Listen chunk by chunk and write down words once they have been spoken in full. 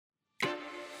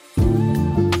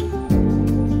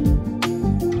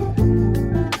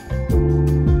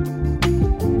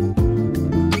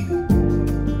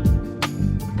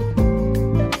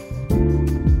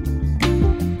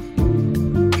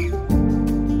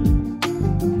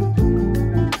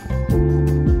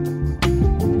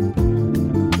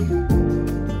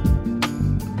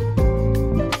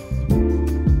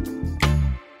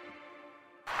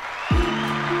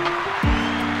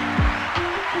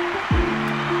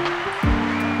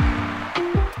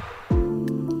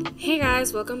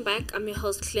guys, welcome back. I'm your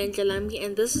host Claire Ndlambi,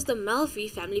 and this is the Melvi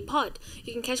Family Pod.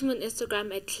 You can catch me on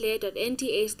Instagram at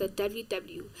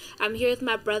claire.nth.ww. I'm here with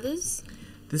my brothers.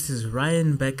 This is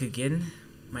Ryan back again.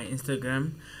 My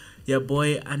Instagram, your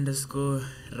boy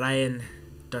 _Ryan.ww.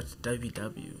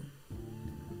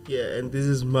 Yeah, and this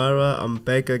is Mara. I'm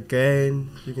back again.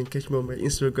 You can catch me on my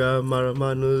Instagram, Mara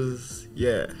Manus.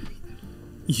 Yeah.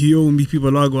 Yo, me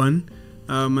people log on.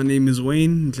 My name is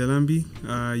Wayne Ndlambi.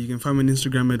 You can find me on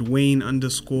Instagram at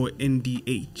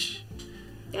Wayne_NDH.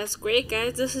 That's great,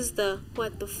 guys. This is the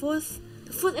fourth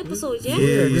episode, yeah?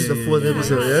 Yeah, this is the fourth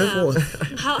episode, yeah?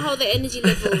 How the energy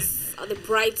levels are the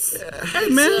brights? Hey,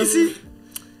 man, you see?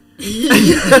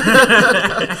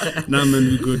 Nah, man,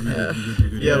 we good.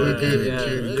 Yeah, we're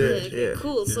good. Yeah.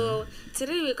 Cool. So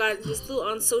today we're still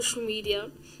on social media,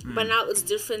 but now it's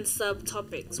different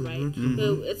subtopics, right?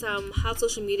 So it's how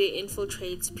social media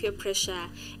infiltrates peer pressure,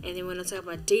 and then we're gonna talk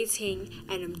about dating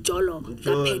and Jolo, the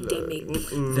pandemic.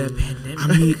 The pandemic. I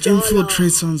mean,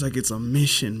 infiltrate sounds like it's a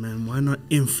mission, man. Why not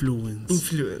influence?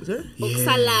 Influence, eh?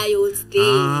 Okusalayo, it's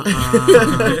there.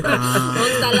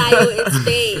 Okusalayo, it's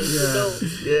there. You know.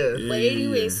 Yeah. But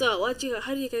anyway, so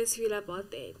how do you guys feel about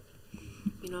that?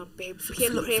 You know, peer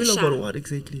pressure. Feel about what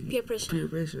exactly? Peer pressure. Peer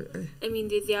pressure. I mean,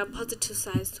 there are positive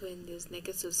sides to it and there's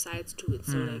negative sides to it.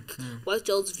 So, what's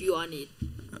y'all's view on it?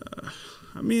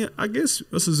 I mean, I guess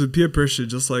this is a peer pressure,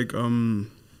 just like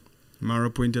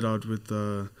Mara pointed out with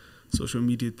the social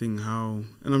media thing, how,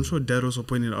 and I'm sure Dad also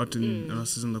pointed out in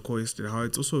us in the call yesterday, how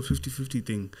it's also a 50-50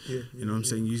 thing. You know what I'm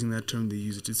saying? Using that term, they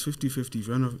use it. It's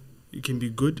 50-50. It can be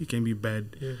good, it can be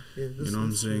bad. You know what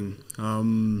I'm saying?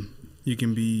 You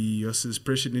can be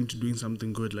pressured into doing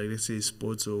something good, like let's say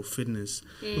sports or fitness.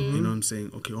 You know what I'm saying?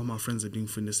 Okay, all my friends are doing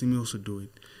fitness, let me also do it.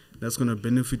 That's going to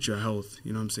benefit your health.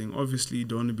 You know what I'm saying? Obviously, you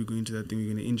don't want to be going to that thing,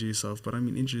 you're going to injure yourself. But I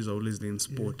mean, injuries are always there in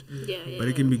sport. But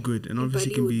it can be good. And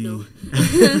obviously, it can be...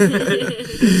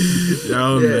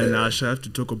 man, I shall have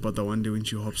to talk about that one day when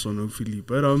she hops on, hopefully.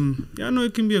 But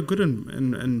it can be a good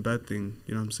and bad thing.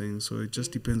 You know what I'm saying? So it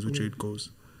just depends which way it goes.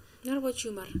 What about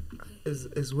you, Mar?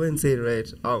 As Wayne said,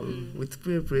 right? With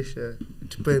peer pressure, it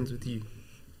depends with you,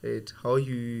 right? How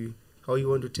you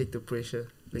want to take the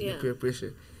pressure, the peer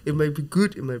pressure. It might be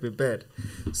good, it might be bad.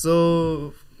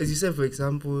 So, as you said, for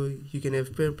example, you can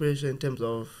have peer pressure in terms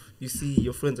of you see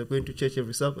your friends are going to church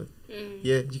every Sabbath.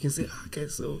 Yeah, you can say, okay,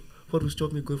 so what will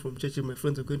stop me going from church if my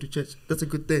friends are going to church? That's a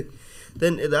good thing.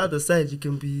 Then at the other side, you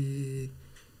can be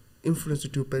influenced to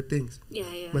do bad things.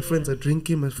 My friends are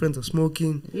drinking, my friends are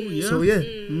smoking. So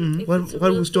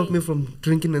what will stop me from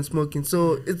drinking and smoking?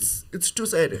 So it's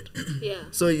two-sided.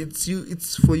 So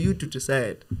it's for you to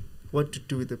decide what to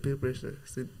do with the peer pressure.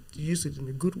 So use it in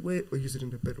a good way or use it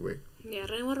in a bad way. Yeah,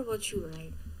 Ryan, what about you,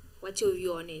 Ryan? What's your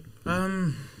view on it? I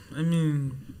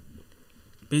mean,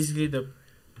 basically the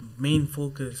main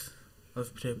focus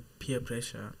of peer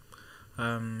pressure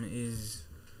is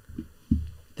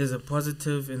there's a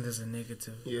positive and there's a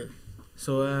negative. Yeah.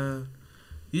 So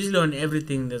usually on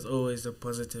everything there's always a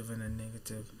positive and a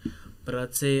negative. But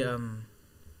I'd say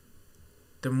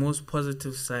the most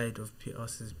positive side of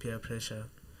peer pressure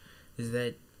is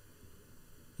that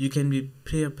you can be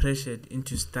peer pressured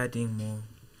into studying more,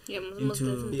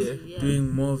 into doing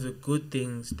more of the good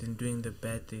things than doing the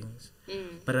bad things.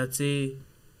 But I'd say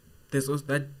there's also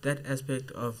that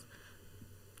aspect of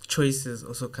choices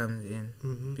also comes in,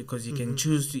 because you can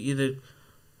choose to either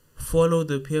follow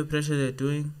the peer pressure they're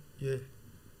doing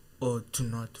or to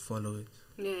not follow it.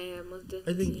 Most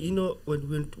definitely. I think,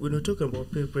 when we're talking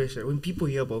about peer pressure, when people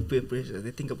hear about peer pressure, they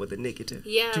think about the negative.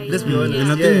 Let's be honest.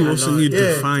 And I think we also need to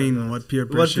define what peer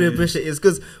pressure is.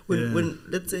 Because when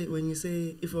let's say, when you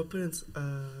say, if our parents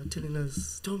are telling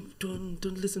us, don't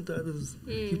listen to others,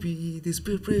 there's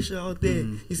peer pressure out there.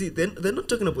 You see, they're not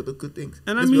talking about the good things.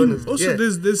 And I mean, also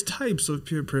there's types of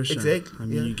peer pressure. Exactly. I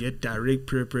mean, you get direct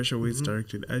peer pressure where it's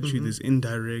directed at you. There's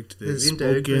indirect. There's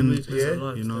spoken.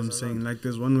 You know what I'm saying? Like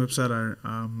there's one website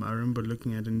I remember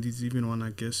looking at, and this is even one I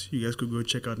guess you guys could go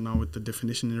check out now with the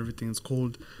definition and everything. It's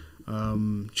called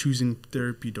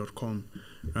choosingtherapy.com,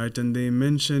 right? And they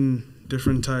mention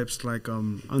different types like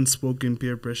unspoken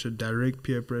peer pressure, direct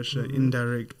peer pressure,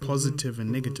 indirect, positive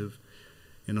and negative.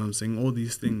 You know what I'm saying? All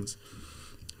these things.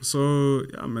 So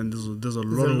yeah, man, there's a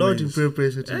lot of ways. In peer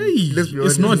pressure. Let's be honest.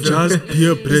 It's not just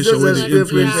peer pressure.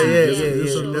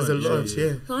 There's a lot.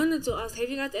 So I wanted to ask, have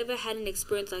you guys ever had an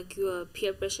experience like you were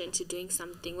peer pressure into doing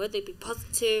something, whether it be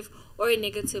positive or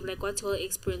negative? Like, what's your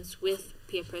experience with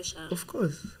peer pressure? Of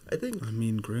course, I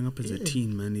mean, growing up as a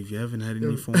teen, man, if you haven't had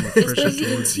any form of pressure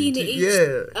especially in teenage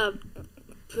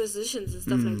positions and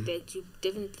stuff like that, you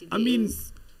definitely. I mean,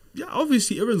 yeah,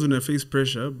 obviously everyone's gonna face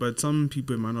pressure, but some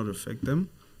people it might not affect them.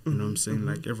 You know what I'm saying?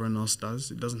 Like everyone else does.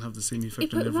 It doesn't have the same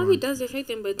effect on It everyone. probably does affect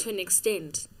them, but to an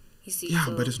extent. You see. Yeah,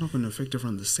 so. but it's not going to affect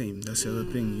everyone the same. That's the other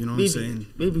thing. You know what I'm saying?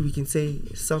 Maybe we can say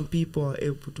some people are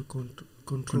able to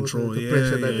control the yeah,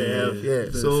 pressure that they have. Yeah,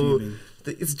 the so feeling.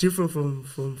 it's different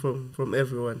from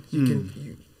everyone. You Mm.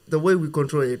 can the way we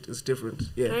control it is different.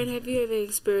 Yeah. Ryan, have you ever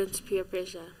experienced peer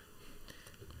pressure?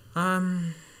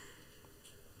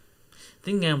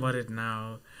 Thinking about it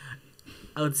now,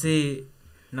 I would say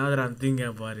now that I'm thinking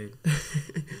about it,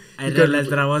 I realized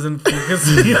that I wasn't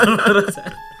focusing on what I was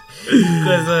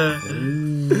because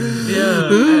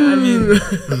I mean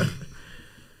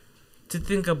to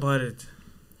think about it,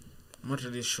 I'm not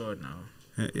really sure now.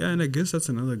 Yeah, and I guess that's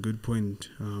another good point.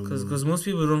 Because most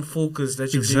people don't focus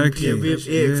that you're Exactly. being peer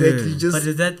pressured. Exactly. Just But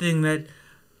it's that thing that,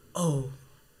 you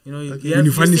know, Okay. When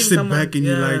you finally see sit someone- back and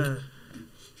you're like,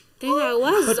 Dang, I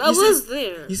was But I you was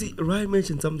there. you see, Ryan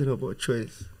mentioned something about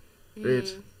choice. Right.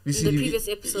 You In see, the previous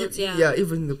episodes, yeah. Yeah,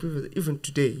 even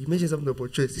today, he mentioned something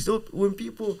about choice. So when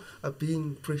people are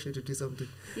being pressured to do something,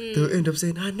 they'll end up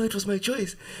saying, "No, it was my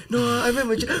choice. No, I made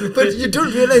my choice." But you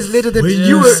don't realize later that when you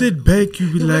you were sit back,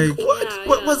 you be you're like, "What? Yeah,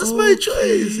 What yeah. was this my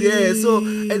choice?" Yeah. So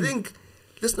I Okay. think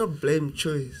let's not blame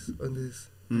choice on this.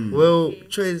 Mm. Well,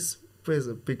 choice plays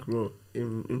a big role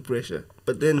in pressure,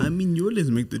 but then I mean, you always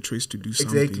make the choice to do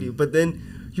something. exactly. But then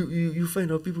you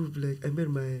find out people will be like, I made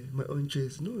my own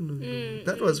choice. No.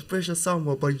 That was pressure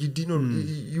somewhere, but you did not.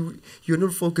 You're not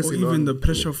Or focusing even on the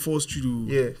pressure forced you to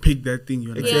Yeah. pick that thing.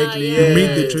 You're like, Exactly, you yeah.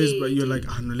 made the Yeah. choice, but you're like,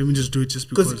 no, let me just do it just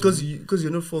because. because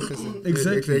you're not focusing.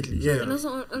 Exactly. Yeah. And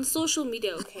also on social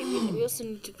media, okay, we also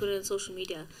need to put it on social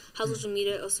media. How social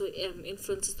media also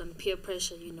influences on peer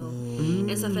pressure, you know,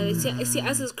 and stuff like that. I see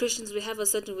us as Christians, we have a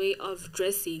certain way of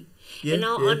dressing. Yeah, And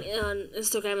now yeah. on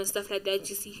Instagram and stuff like that,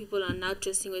 you see people are now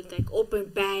dressing with like open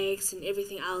bags and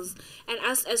everything else. And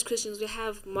us as Christians, we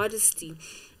have modesty.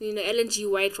 You know, Ellen G.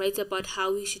 White writes about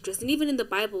how we should dress, and even in the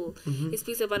Bible, it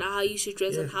speaks about how you should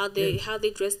dress and how they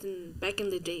dressed back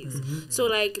in the days. So,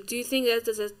 like, do you think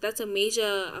that's a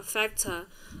major factor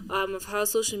of how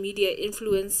social media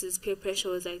influences peer pressure?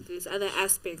 Or like there's other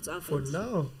aspects of For it?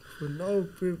 now,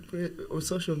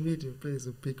 social media plays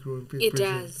a big role in peer It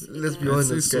pressure. does, it Let's be does. I'd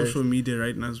say honest, guys. social media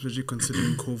right now, especially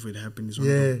considering COVID happened, is one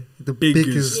Yeah, of the the biggest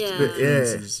biggest. Yeah.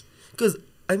 influences. Because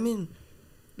I mean,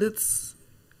 let's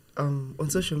on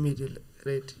social media,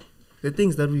 right? The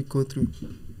things that we go through,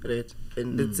 right?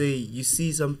 And let's say you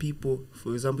see some people,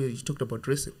 for example, you talked about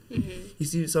dressing. You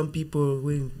see some people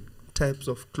wearing types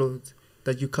of clothes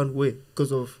that you can't wear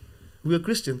because of we are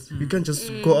Christians. You can't just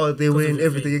go out there Because wearing of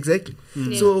everything. faith. Exactly.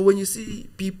 Yeah. So when you see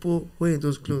people wearing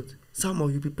those clothes, somehow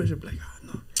you be pressured like,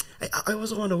 no, I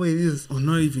also want to wear this. Or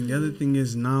not even. The other thing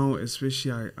is now,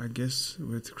 especially I guess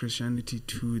with Christianity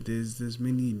too, there's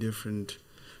many different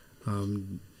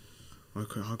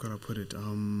how could I put it?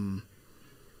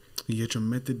 You get your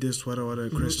Methodist, what are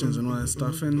Christians and all that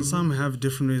stuff, and some have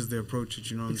different ways they approach it.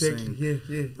 You know what Exactly. I'm saying?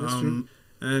 Yeah. That's true.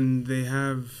 And they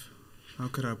have, how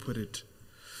could I put it?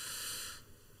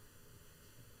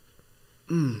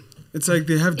 It's like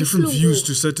they have different It's views logo.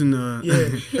 to certain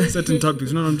Yeah. certain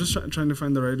topics. No, I'm just trying to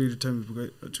find the right way to term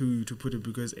it to put it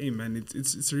because, hey man,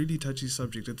 it's a really touchy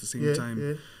subject at the same time.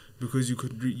 Yeah. Because you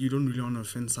don't really want to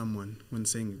offend someone when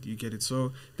saying it. You get it.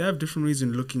 So they have different ways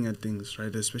in looking at things,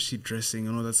 right? Especially dressing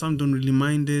and all that. Some don't really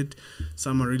mind it.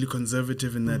 Some are really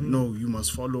conservative in that no, you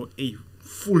must follow a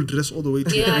full dress all the way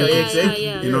to Yeah, the ankles. exactly.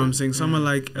 yeah. You know what I'm saying? Some are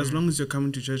like, as long as you're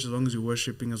coming to church, as long as you're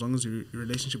worshiping, as long as your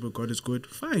relationship with God is good,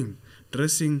 fine.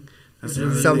 Dressing, that's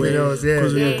another Something way. else, yeah.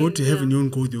 Because when Yeah. you go to heaven, Yeah. you don't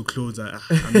go with your clothes. I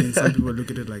mean, some people look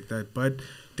at it like that. But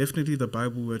definitely the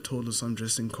Bible, we're told of some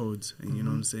dressing codes. And you know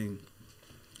what I'm saying?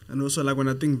 And also, like, when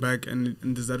I think back, and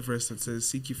there's that verse that says,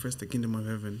 seek ye first the kingdom of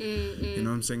heaven. You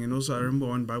know what I'm saying? And also, I remember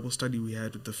one Bible study we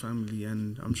had with the family,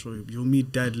 and I'm sure you'll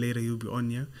meet Dad later, he'll be on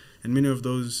here. And many of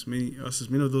those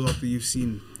after you've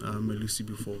seen Lucy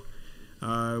before.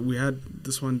 We had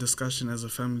this one discussion as a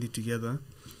family together,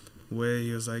 where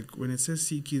he was like, when it says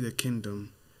seek ye the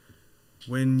kingdom,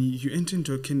 when you enter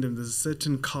into a kingdom, there's a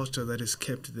certain culture that is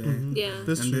kept there. Yeah.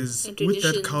 That's And true. there's And with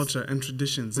that traditions. culture and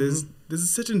traditions, there's a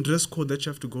certain dress code that you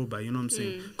have to go by. You know what I'm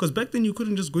saying? Mm. Because back then you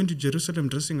couldn't just go into Jerusalem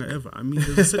dressing however. I mean,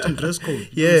 there's a certain dress code.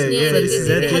 Yeah, Yeah, yeah,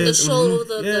 they had the yeah. shawl over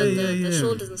the Yeah.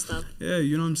 shoulders and stuff. Yeah,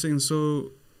 you know what I'm saying.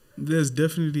 So there's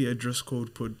definitely a dress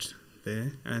code put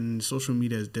there, and social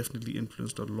media has definitely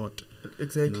influeed a lot. You know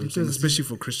Exactly. what I'm saying? Because Especially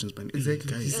for Christians, man.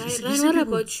 Exactly. Guys. You see Ryan, what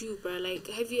people- about you, bro? Like,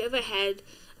 have you ever had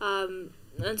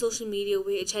on social media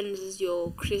where it challenges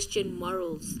your Christian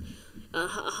morals,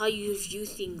 how you view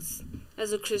things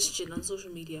as a Christian on social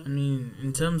media? I mean,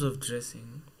 in terms of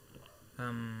dressing,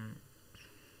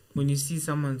 when you see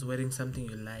someone's wearing something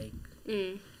you like,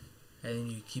 Mm. and then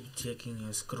you keep checking,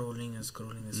 you're scrolling, there's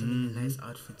so many nice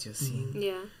outfits you're seeing.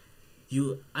 Yeah.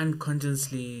 You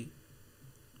unconsciously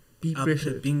Be are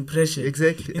pressured. being pressured.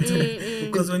 Exactly.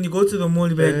 Because when you go to the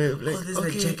mall, you're like, Like, oh, there's okay,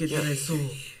 that jacket that yeah. I saw.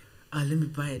 Let me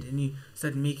buy it. And you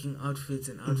start making outfits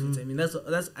and outfits. I mean, that's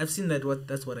I've seen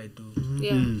that's what I do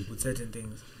Yeah. Mm. with certain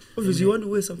things. Obviously, you want to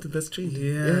wear something that's trendy.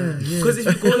 Yeah. Yeah. Because if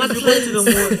you go to the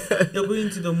mall, you're going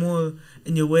to the mall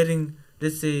and you're wearing,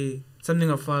 let's say, something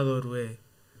a father would wear.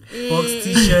 Box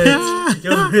t-shirts,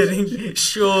 you're wearing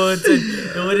shorts, and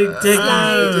you're wearing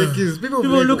deckers. People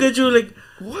People look at you like,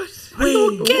 what? wait,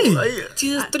 Okay.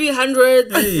 Jesus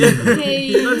 300. Hey.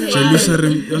 Hey.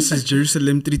 Jerusalem, yours is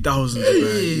Jerusalem 3000.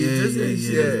 hey,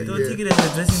 yeah. don't take it as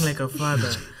you're dressing like a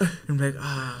father. I'm like,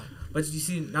 but you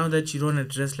see, now that you don't want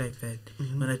to dress like that,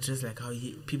 you want to dress like how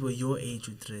people your age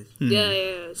would dress.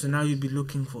 Yeah. So now you'll be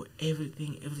looking for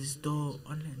everything, every store,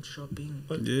 online shopping.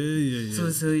 Yeah.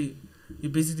 So you're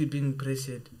basically being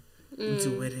pressured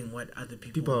into wearing what other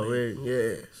people Are wear. wearing,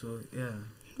 yeah. So yeah.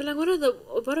 But like,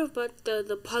 what about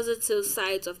the positive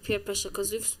sides of peer pressure?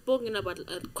 Because we've spoken about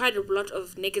quite a lot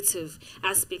of negative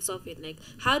aspects of it. Like,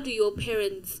 how do your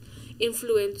parents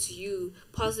influence you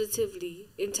positively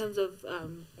in terms of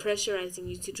pressurizing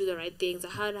you to do the right things?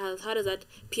 How does that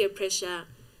peer pressure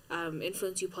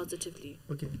influence you positively?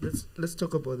 Okay, let's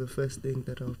talk about the first thing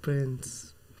that our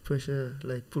parents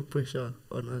put pressure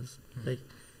on us, like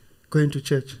going to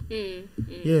church.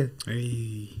 Yeah.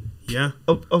 Hey. Yeah.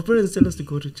 Our parents tell us to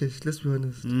go to church. Let's be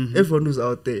honest. Mhm. Everyone who's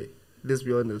out there, let's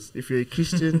be honest. If you're a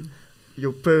Christian,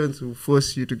 your parents will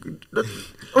force you to go.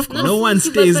 Of course. No one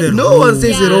stays at home. No one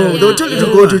stays at home. They'll tell you to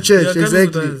go to church. Yeah,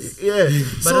 Exactly. Yeah.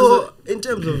 But So, in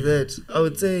terms of that, I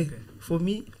would say, for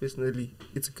me personally,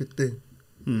 it's a good thing.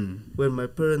 When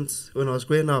I was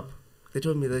growing up, they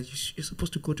told me that you're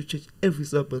supposed to go to church every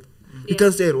Sabbath. You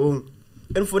can't stay at home.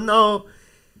 And for now,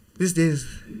 these days,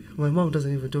 my mom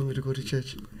doesn't even tell me to go to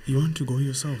church. You want to go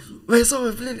yourself? But so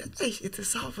I'm feeling, it's a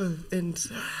Sabbath, and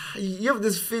you have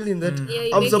this feeling that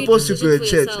you I'm make supposed a to go to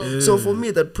decision church. for yourself. So Yeah. for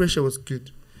me, that pressure was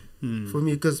good. For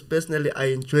me, because personally, I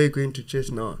enjoy going to church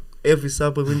now. Every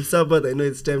Sabbath, when it's Sabbath, I know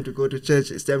it's time to go to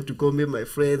church. It's time to go meet my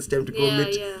friends. Time to go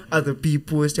meet other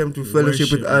people. It's time to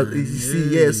fellowship with others.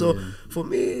 You see, So for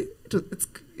me,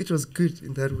 it was good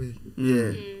in that way.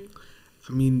 Yeah.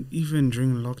 I mean, even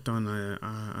during lockdown,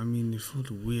 I mean, it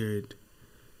felt weird,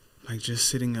 like just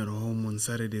sitting at home on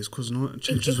Saturdays, cause no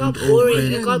churches It got weren't boring.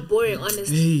 open. It got boring,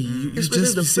 honestly. Hey, you Especially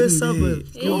just the be first sitting there.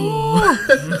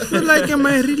 Sabbath. But like, am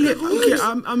I really okay?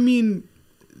 I mean,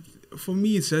 for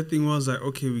me, it's that thing was like,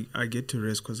 okay, I get to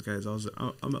rest, cause guys, I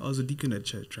was a deacon at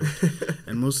church, right?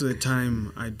 And most of the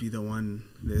time, I'd be the one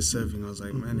there serving. I was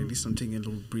like, man, at least I'm taking a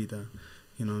little breather.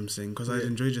 You know what I'm saying? Because I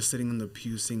enjoy just sitting in the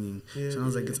pew singing. So I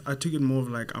was like, I took it more of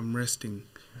like I'm resting.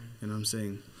 You know what I'm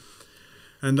saying?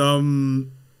 And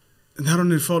that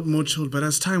one, it felt more chilled. But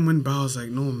as time went by, I was like,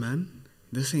 no, man,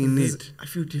 this ain't it. I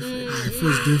feel different. It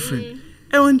feels different.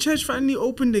 And when church finally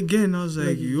opened again, I was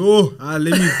like, yo, let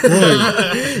me go.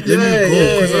 Let me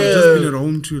go. Because I've just been at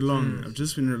home too long. I've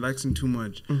just been relaxing too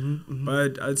much.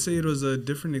 But I'd say it was a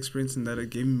different experience in that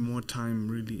it gave me more time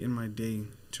really in my day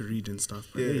to read and stuff.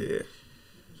 But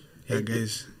yeah,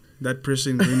 guys, that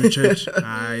person going to church,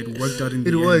 it worked out in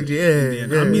the end. It worked,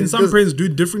 yeah. I mean, some parents do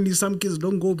it differently. Some kids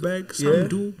don't go back. Some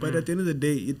do. But at the end of the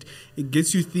day, it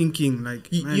gets you thinking,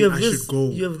 like, man, I should go.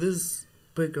 You have this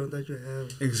background that you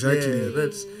have. Exactly. Yeah,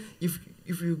 that's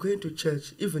if you're going to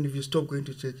church, even if you stop going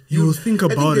to church, you'll think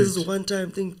about it. I think this is one time.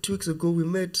 I think 2 weeks ago we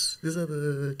met this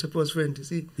other Tapa's friend. You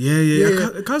see? Yeah.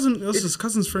 A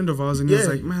cousin's friend of ours, and he was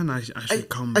like, "Man, I should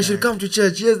come. I should come to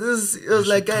church." Yes, it was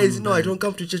like, guys, I don't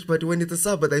come to church, but when it's a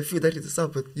Sabbath, I feel that it's a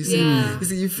Sabbath. You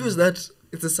see, you feel that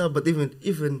it's a Sabbath,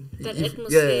 even that if,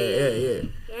 atmosphere.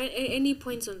 Yeah. Any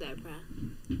points on that,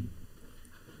 bruh?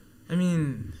 I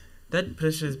mean, that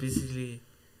pressure is basically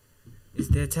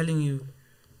they're telling you.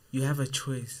 You have a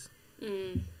choice.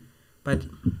 But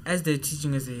as they're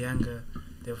teaching as they're younger,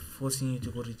 they're forcing you to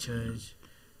go to church.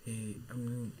 I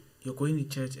mean, you're going to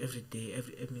church every day,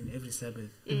 every Sabbath.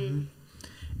 And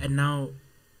now,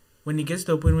 when it gets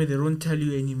to a point where they don't tell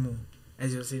you anymore,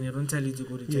 as you're saying, they don't tell you to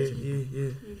go to church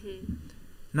anymore.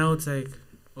 Now it's like,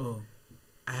 oh,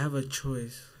 I have a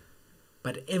choice.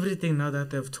 But everything now that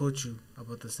they've taught you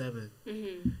about the Sabbath,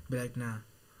 be like, nah,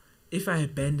 if I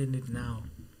abandon it now,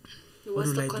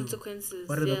 What's the consequences?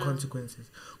 What are the consequences?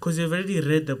 Because you've already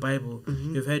read the Bible.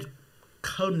 You've had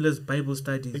countless Bible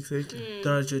studies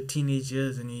throughout your teenage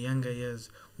years and your younger years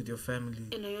with your family.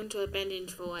 And I want to abandon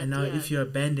it for what? And now if you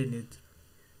abandon it,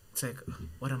 it's like,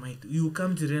 what am I doing? You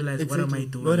come to realize, what am I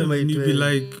doing? What am I And you'd be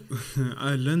doing? like,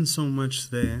 I learned so much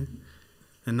there,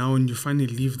 and now when you finally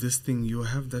leave this thing, you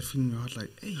have that feeling in your heart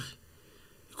like, hey,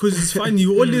 because it's fun.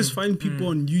 You always find people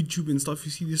on YouTube and stuff.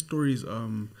 You see these stories.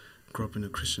 Grew up in a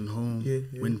Christian home,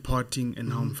 went partying, and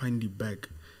now I'm finally back.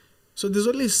 So there's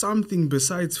always something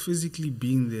besides physically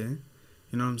being there.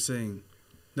 You know what I'm saying?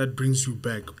 That brings you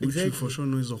back, which you for sure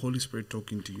know is the Holy Spirit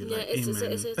talking to you. Yeah, like, it's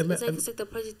hey, man, like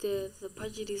the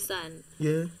prodigal son.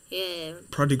 Yeah. Yeah.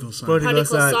 prodigal son. Prodigal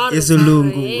son. son.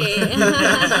 Isulungu.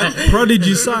 Yeah.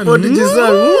 Prodigy son. Prodigy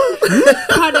son.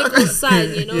 Prodigal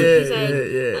son, you know. Yeah, He's like,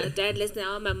 yeah. Dad, let's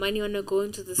now all my money wanna go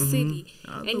into the city.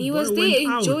 And the he boy was there went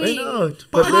out. enjoying Went out.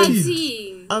 But then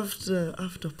partying.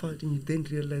 after partying, you then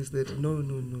realize that no,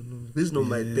 this is not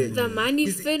my thing. The money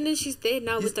finished. He's there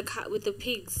now with the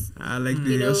pigs. I like You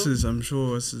the know? Us's. I'm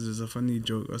sure Us's is a funny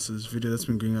joke. Us's video that's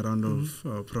been going around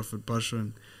of Prophet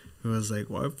Passion. He was like,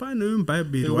 "Why if I know him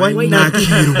Bible? Why Why not?"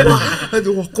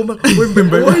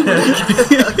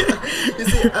 You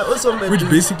see, I also met Which this-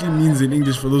 basically means in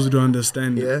English, for those who don't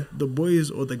understand, Yeah. the boys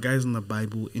or the guys in the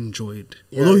Bible enjoyed.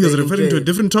 Yeah, Although he was they referring to a enjoyed.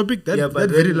 different topic, that but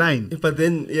very then- line. But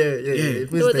then, yeah. It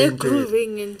They means were they there enjoy it.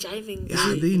 grooving and jiving.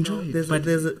 Yeah, they enjoyed it.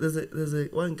 There's a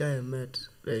one guy I met,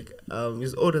 like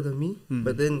he's older than me,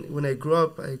 but then when I grew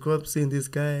up seeing this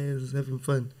guy is having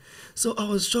fun. So I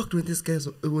was shocked when this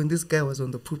guy was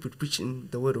on the pulpit preaching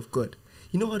the word of God.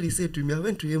 You know what he said to me? I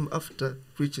went to him after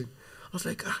preaching. I was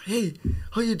like, hey,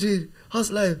 how you doing?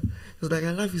 How's life? He was like,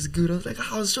 life is good. I was like,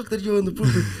 I was shocked that you're on the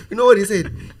pulpit. You know what he said?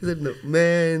 He said, no,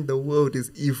 man, the world is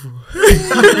evil.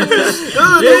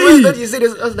 The word that he said,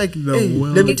 I was like, The hey,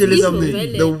 world let me is tell you evil, something.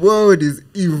 really. The world is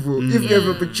evil. If you have Yeah.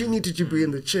 opportunity to be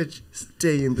in the church,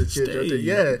 stay in the church. I Stay. tell you,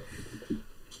 yeah.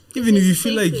 Even if It's you a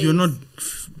feel safe like you're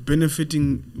place. not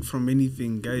benefiting from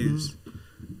anything, guys.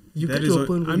 You That get is to a what-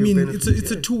 point where I you mean, benefit,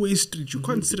 it's a yeah. two-way street. You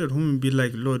can't sit at home and be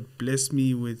like, Lord, bless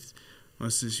me with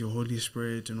what's this, your Holy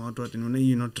Spirit and what, and when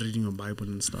you're not reading your Bible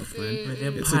and stuff, man. But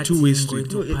they're It's a partying, two-way going street.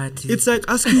 to No, it- party. It's like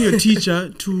asking your teacher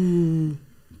to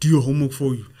do your homework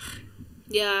for you.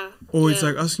 Yeah. Or it's yeah.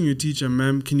 like asking your teacher,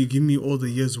 ma'am, can you give me all the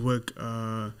year's work,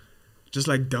 just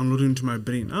like downloaded into my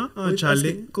brain? Or it's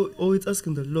Charlie. it's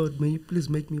asking the Lord, may you please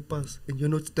make me pass, and you're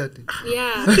not starting.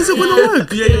 Yeah. Is it gonna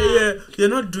work? yeah. You're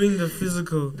not doing the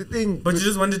physical, The thing, but you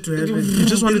just want it to happen. You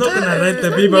just want He's it not to- gonna write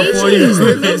the paper for you. He's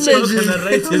not Magic. gonna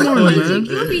write it Come on, for you. man.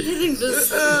 You'll be hitting this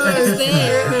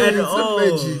there. And it's all.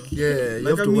 magic. Yeah, you Like,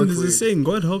 have I to mean, work there's for a it. saying,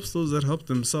 God helps those that help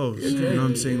themselves. You know what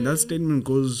I'm saying? That statement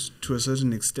goes to a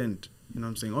certain extent. You know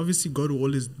what I'm saying? Obviously, God will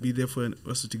always be there for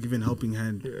us to give an helping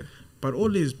hand. Yeah. But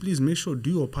always, please make sure do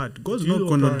your part. God's Do not your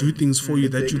going to part. do things for you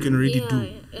that you can already do.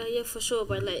 Yeah, for sure.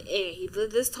 But like,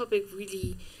 this topic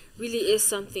really is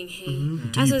something. Hey,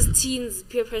 Mm-hmm. as teens,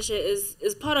 peer pressure is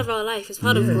part of our life. It's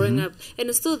part of growing up, and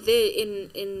it's still there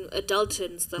in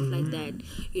adulthood and stuff like Mm-hmm. that.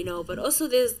 You know, but also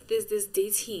there's this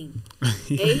dating.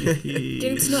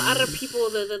 Getting to know other people,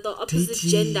 the opposite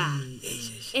gender.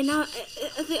 And now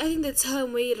I think the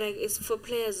term where like is for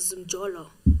players is umjolo.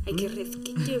 I get it.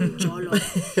 Umjolo.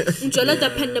 Umjolo the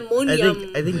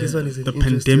pandemonium. I think this one is an The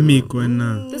interesting pandemic one.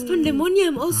 when. There's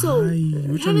pandemonium also. Which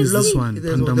one Haven't is this seen- one?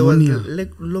 There was Pandemonium. the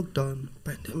lockdown,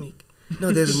 pandemic.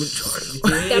 No, there's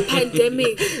The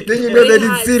pandemic. Then you know that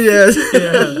it's serious.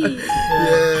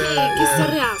 It's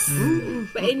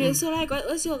serious. But anyway, so like,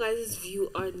 what's your guys' view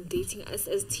on dating as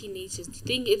teenagers? Do you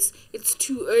think it's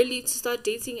too early to start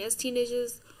dating as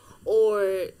teenagers,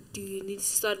 or do you need to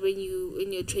start when you're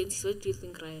in your 20s? What do you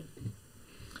think, Ryan?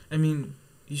 I mean,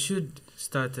 you should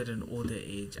start at an older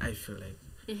age, I feel like.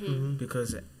 Mm-hmm.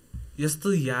 Because you're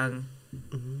still young.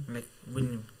 Mhm. Like,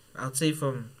 I'd say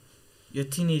from your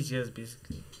teenage years,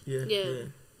 basically. Yeah.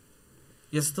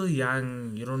 You're still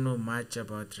young, you don't know much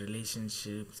about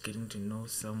relationships, getting to know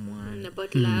someone.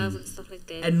 About love and stuff like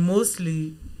that. And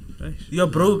mostly, you're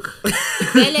broke.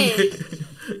 Really?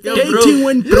 You're Dating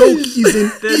when broke is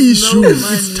an There's issue. no It's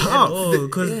money tough. at all.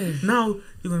 Because now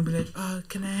you're going to be like,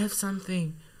 can I have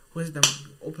something? Where's the...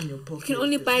 Open your pocket. You can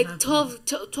only buy There's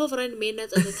 12 rand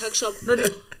minutes at the tuck shop. Not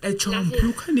a chomp.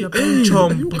 You can't, You're paying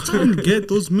chomp. you can't get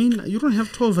those mean. You don't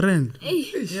have 12 rand. Hey,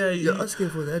 Yeah, You're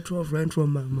asking for that 12 rand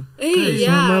from mama. hey,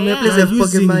 yeah, Mama, yeah. please You're have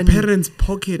pocket using money. parents'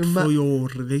 pocket Ma- for your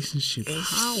relationship.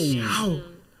 How?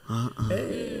 What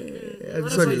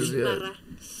This about one is you, real. Mara?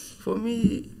 For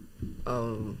me,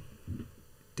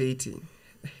 dating.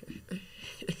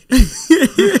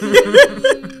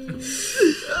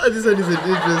 This one is an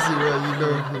interesting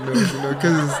one,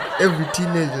 because every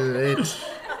teenager, right?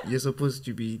 you're supposed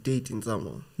to be dating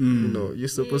someone. Mm. You know, you're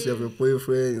supposed to have a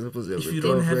boyfriend. You're supposed to have If a you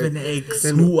don't have girlfriend. an ex,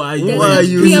 then who are you? who are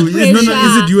you? Peer No, is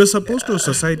pressure. it you are supposed to or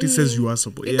society says you are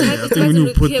supposed? It Yeah, has- I it think when has you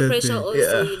with put peer that pressure there. also,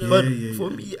 Yeah, you know. but Yeah. for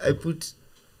me, I put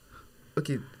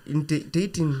in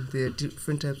dating. There are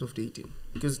different types of dating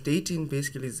because dating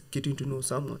basically is getting to know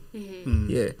someone. Mhm. Mm.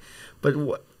 Yeah, but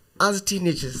as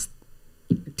teenagers,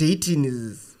 dating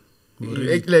is you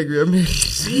Really? act like we are married.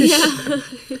 Yeah.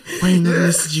 Why you not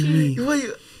messaging me? Why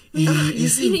you? Eh, You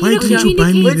see, You're why not didn't you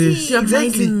buy me communicating. this? You're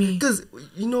exactly minding me. because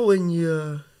you know when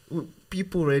you're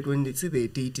people, right? When they say they're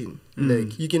dating,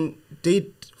 like you can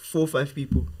date 4 or 5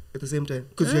 people at the same time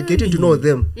because you're getting to know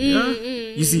them.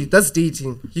 You see, that's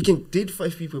dating. You can date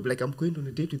 5 people, but like I'm going on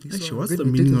a date with this. Actually, one, what's I'm the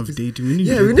going on a date meaning with of this. dating? We need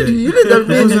Yeah, to we get need that. you need that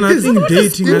Because when I meaning. think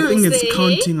dating, I school think it's say?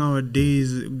 counting our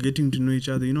days, getting to know each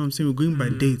other. You know what I'm saying? We're going by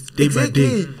dates, day by Exactly,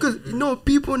 day. because you know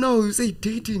people now who say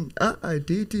dating.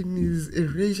 Dating is a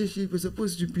relationship. It's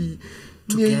supposed to be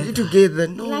me and you together.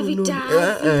 No, no.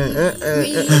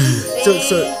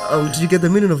 So, did you get the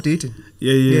meaning of dating?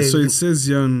 Yeah. So you it says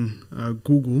here on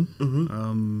Google,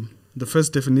 Mm-hmm. the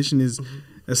first definition is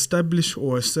establish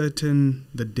or ascertain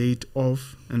the date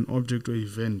of an object or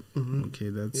event. Mhm. Okay,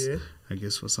 that's Yeah. I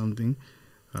guess for something.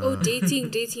 Oh, dating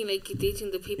like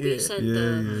dating the people Yeah. you sent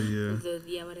Yeah. the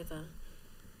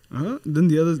whatever. Then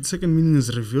the other second meaning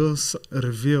is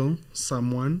reveal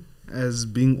someone as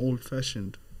being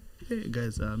old-fashioned. Hey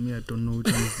guys, me I don't know which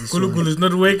one is this Kulu one. Kulu is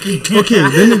not working. Okay,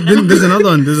 then there's another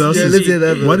one. There's also Yeah, let's say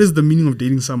that one. what is the meaning of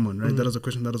dating someone? Right, Mm. that was a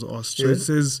question that was asked. So Yeah. it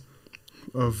says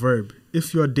a verb.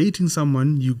 If you are dating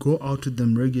someone, you go out with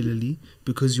them regularly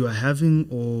because you are having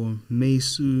or may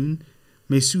soon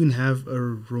have a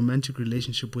romantic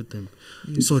relationship with them.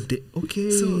 Yes. So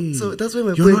okay. So that's where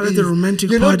my you're point not at is. the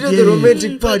romantic You're part not at yet. the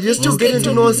romantic part. but You're still okay. getting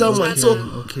to know someone. Okay. So,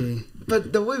 Okay.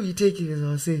 but the way we take it, as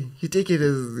I was saying, you take it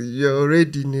as you're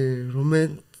already in a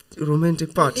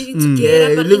romantic part. Living Mm. together, Yeah,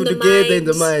 you but live in the together in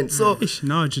the mind. mind. So Ish,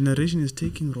 now our generation is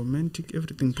taking romantic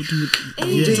everything, putting it.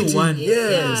 Hey, Into Yeah. one.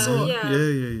 Yeah, so-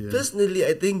 Yeah. personally,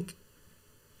 I think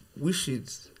we should,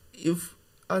 if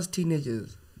as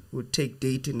teenagers would take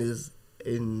dating as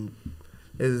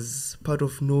part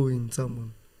of knowing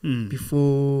someone Mm.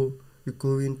 before we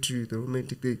go into the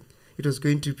romantic thing, it was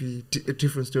going to be a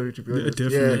different story, to be Yeah, honest.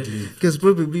 definitely. Because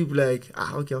probably be like,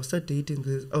 okay, I'll start dating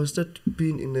this. I'll start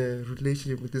being in a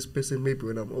relationship with this person maybe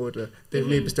when I'm older. Then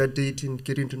maybe start dating,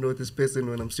 getting to know this person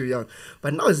when I'm still young.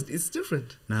 But now it's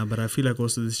different. Nah, but I feel like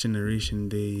also this generation,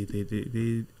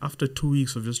 they after 2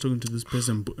 weeks of just talking to this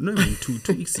person, not even two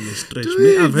weeks is a stretch. 2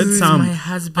 Man, I've weeks had is some my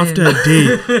husband. after a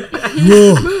day.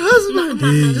 Whoa. My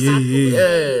husband. Yeah.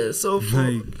 Yeah. So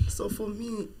Like- for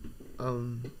me,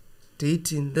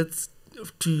 dating. That's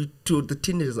to the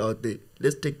teenagers out there.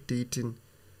 Let's take dating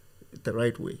the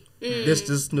right way. Let's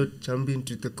just not jump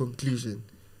into the conclusion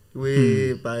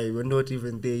whereby we're not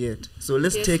even there yet. So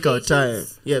let's There's take our time.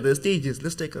 stages. Yeah, the stages.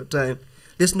 Let's take our time.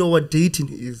 Let's know what dating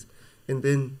is, and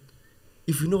then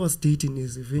if we know what dating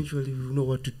is, eventually we will know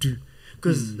what to do.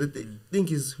 Because the thing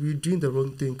is, we're doing the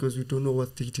wrong thing because we don't know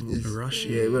what dating is.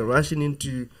 Rushing. Yeah, we're rushing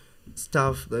into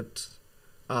stuff that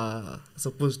are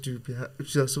supposed to be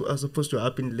are supposed to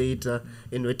happen later,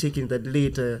 and we're taking that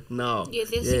later now. Yeah,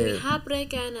 there's Yeah. a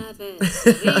heartbreak another.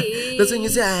 That's when you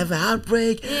say I have a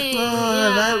heartbreak. Yeah, Oh, I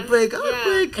have a heartbreak. yeah.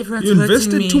 Heartbreak. Everyone's You hurting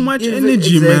invested me. too much Yeah,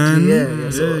 energy, exactly, man. Yeah.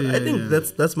 So Yeah, I think yeah.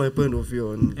 that's my point of view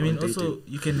on. I mean, on also dating.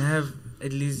 you can have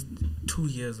at least 2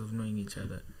 years of knowing each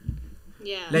other,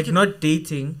 Yeah. like not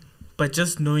dating, but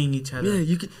just knowing each other Yeah,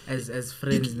 you can as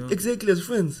friends. You know? exactly as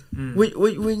friends. Mm.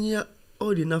 When you're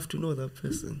old enough to know that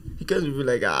person, you can't be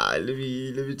like, let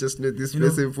me just know this You know-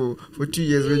 person for 2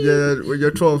 years when you're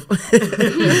 12,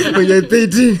 when you're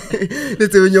 13.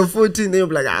 Let's say when you're 14, then you're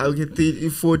like, okay,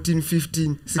 13, 14,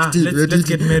 15, 16. we're let's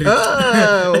get dating. married.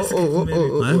 Let's get married.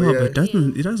 yeah. But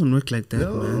it doesn't work like that,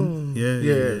 No. man. Yeah.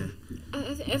 Yeah.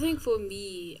 I think for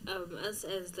me, as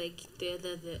like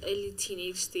the early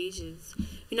teenage stages,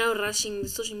 we're now rushing.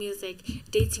 Social media is like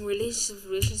dating,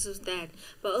 relationships, that.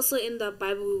 But also in the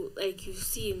Bible, like you've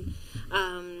seen,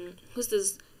 who's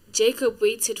this? Jacob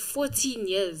waited 14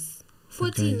 years.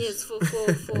 14 Guys. years for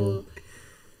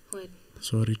what?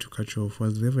 Sorry to cut you off.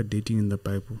 Was there ever dating in the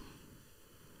Bible?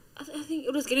 I think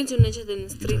it was getting to nature than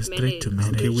straight was straight to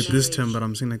marriage. marriage. Okay, with this Marriage. term, but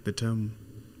I'm saying like the term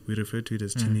we refer to it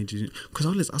as teenagers. Because I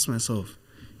always ask myself,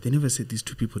 they never said these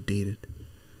two people dated.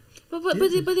 But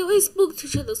they always spoke to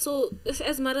each other. So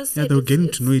as Mara said, Yeah, they were getting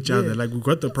it's- to know each other. yeah. Like we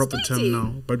got the It's proper term dating.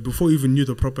 now, but before we even knew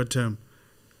the proper term,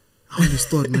 I always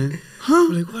thought, man,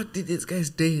 I'm like, what did these guys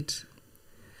date?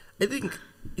 I think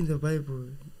in the Bible,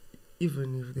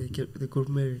 even if they got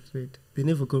married, right? They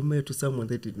never got married to someone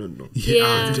they did not know.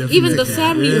 Yeah, definitely. even the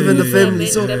family, Even the knew family,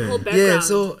 them so- and the whole background. Yeah,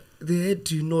 so they had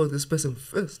to know this person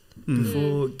first Mm.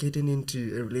 before getting into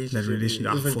a relationship. relation-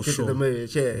 even for get to the sure.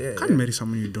 marriage. Yeah. Can't marry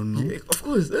someone you don't know. Yeah, of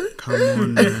course. Come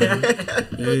on, man.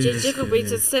 You know, Yes, Jacob yeah.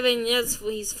 waited 7 years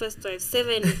for his first wife.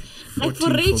 7. Like 14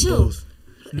 for Rachel. both.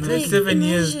 No, Like, 7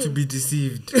 years imagine. to be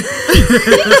deceived.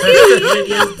 7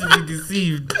 years to be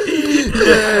deceived.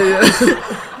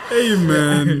 Hey,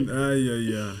 man.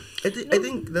 Yeah. I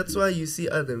think that's why you see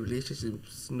other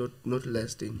relationships not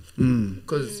lasting, Mm.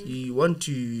 because you want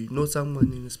to know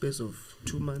someone in a space of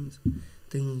 2 months,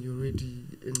 then you're already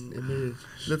in a marriage.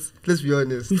 Let's be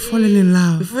honest. We falling in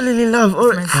love. We're falling in love. All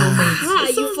My right. soulmate. How are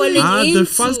you falling into? The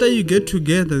faster you get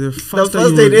together, the faster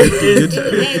faster you it will is.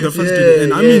 get the faster. Yeah,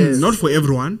 And I yes. mean, not for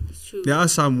everyone. It's true. There are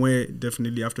some where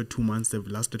definitely after 2 months they've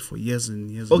lasted for years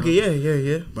and years. Okay, and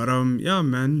yeah. But yeah,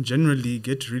 man. Generally,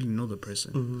 get to really know the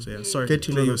person. Mhm. So yeah, sorry. Get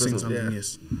to Clay, know you the were saying person, something. yeah.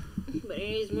 Yes. But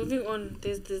anyways, moving on.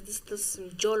 There's this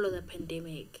Mjolo, the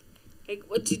pandemic. Like,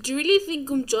 what do you really think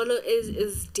Mjolo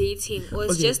is dating, or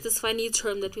it's Okay. just this funny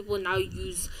term that people now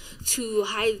use to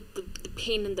hide the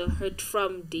pain and the hurt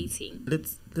from dating?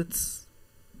 Let's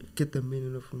get the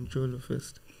meaning of Mjolo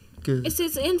first, because It's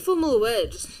an informal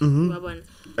word. Babon.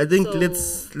 I think So-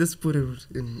 let's put it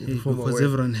in formal Because way.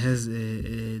 everyone has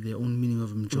their own meaning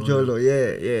of mjolo. Mjolo,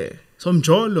 yeah. So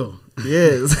mjolo.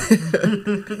 Yes.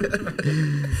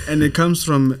 And it comes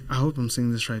from, I hope I'm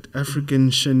saying this right, Africa.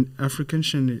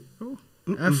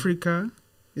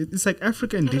 It's like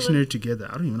Africa and Arabon. dictionary together.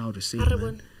 I don't even know how to say it, man.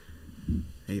 Arabon.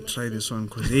 Hey, try this one,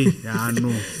 cause hey, yeah, I know.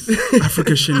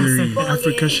 Africationary,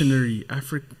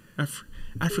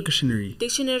 Africationary.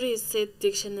 Dictionary is said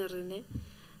dictionary, ne?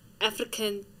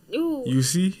 African. Ooh. You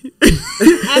see?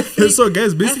 Afri- So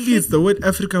guys, basically it's the word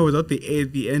Africa without the A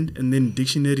at the end, and then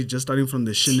dictionary just starting from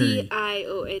the shinary.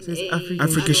 Tiona.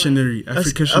 Africationary, Africationary,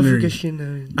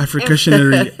 Africationary.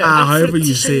 Africationary. However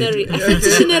you say it.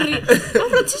 Africationary.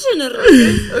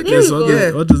 There Guess we what? go.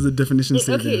 Yeah. What does the definition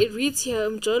say Okay, there? it reads here,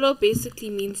 Mjolo basically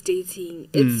means dating.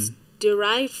 It's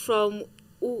derived from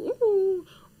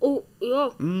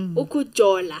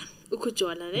ukujola.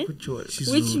 Ukujola, ne? She's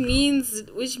rude.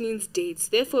 Which means dates.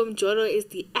 Therefore, Mjolo is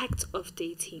the act of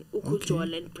dating.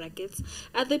 Ukujola in brackets.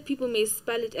 Other people may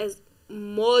spell it as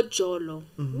mojolo.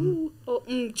 Or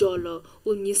mjolo.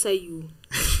 Unyisa you.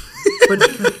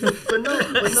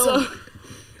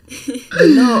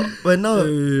 But now,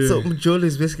 Yeah. so Mjolo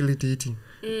is basically dating.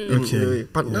 in a way.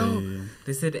 But Yeah, now, yeah, yeah.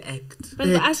 They said act. But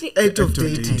I think act of Act of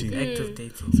dating. dating. Act of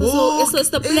dating. so it's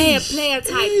the player type. The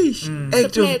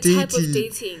Act player of type of dating.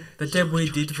 dating. The type we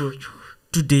did for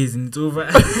 2 days and it's over.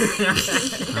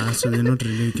 So they're not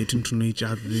really getting to know each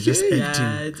other. They're just Yeah, acting.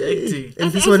 it's acting.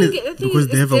 And this one is I think because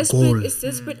they have a goal. It's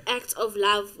desperate acts of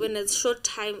love when it's short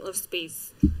time of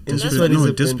space. And this That's one is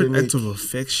a desperate pandemic. acts of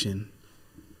affection.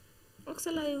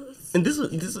 And this It Ah,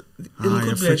 could be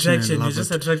affection and attraction. You're love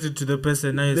just it. attracted to the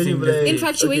person. Now you're Then saying you that. like-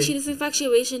 Infatuation okay. is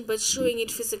infatuation, but showing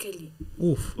it physically.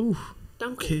 Oof.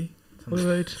 Danko. Okay. all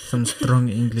right. Some strong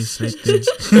English right there.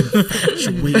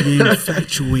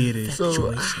 Infatuated. So,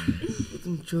 Situation. with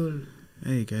Mjolo,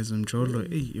 Hey guys, I'm Jolo.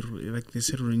 Hey, like they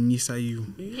said, Renisa you.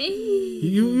 Hey.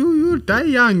 You die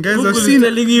young, guys. Google I've is seen.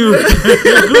 telling you.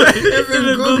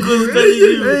 Even Google is telling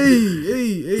you.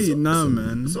 Hey, nah,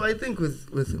 man. So I think with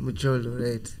Mjolo,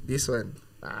 right, this one,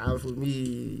 for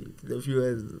me, the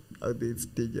viewers out there, it's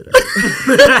dangerous.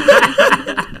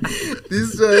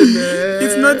 This one,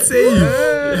 It's not safe.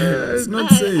 It's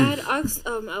not I safe. had asked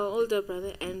our older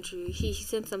brother Andrew. He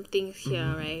sent some things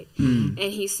here, right? Mm.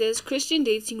 And he says Christian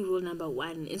dating rule number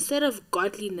 1: instead of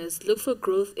godliness, look for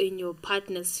growth in your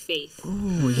partner's faith.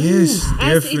 Oh yes,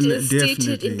 As it is stated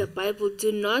definitely. in the Bible,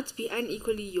 do not be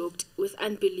unequally yoked with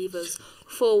unbelievers.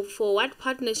 For what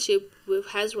partnership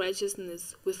has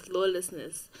righteousness with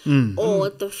lawlessness? Mm. Or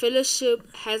the fellowship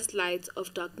has light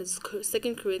of darkness?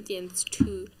 2 Corinthians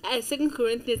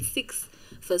 6,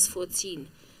 verse 14.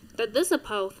 But that's a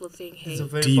powerful thing, hey. It's a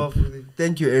very Deep. powerful thing.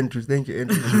 Thank you, Andrew. Thank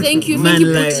you,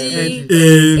 Man like Puji.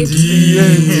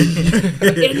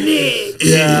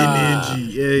 Yeah.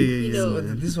 You know, So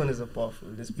this one is a powerful.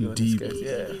 Let's be honest, Deep. guys.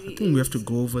 Yeah. I think we have to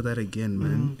go over that again,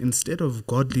 man. Instead of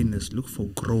godliness, look for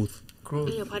growth Growth.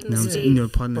 in your in partner's your- faith. in your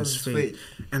partner's faith.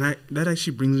 And that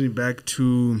actually brings me back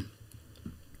to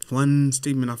one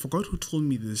statement. I forgot who told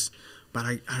me this, but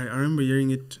I remember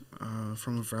hearing it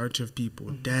from a variety of people.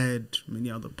 Dad, many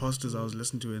other pastors I was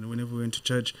listening to, and whenever we went to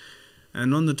church.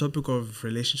 And on the topic of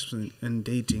relationships and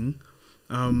dating,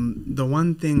 the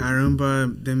one thing I remember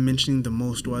them mentioning the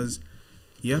most was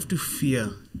you have to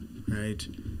fear, right?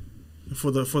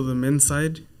 For the men's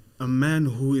side, a man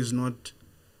who is not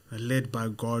led by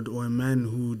God, or a man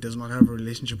who does not have a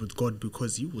relationship with God,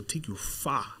 because he will take you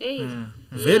far, Hey.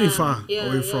 very Yeah, far yeah,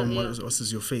 away yeah, from yeah. what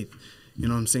is your faith. You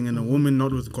know what I'm saying? And a woman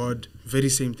not with God, very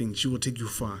same thing. She will take you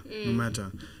far, no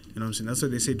matter. You know what I'm saying? That's why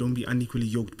they say don't be unequally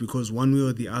yoked, because one way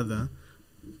or the other,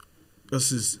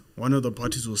 one of the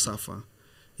parties will suffer.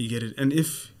 You get it? And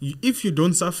if you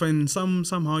don't suffer and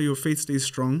somehow your faith stays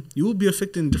strong, you will be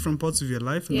affected in different parts of your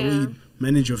life and the way Yeah. you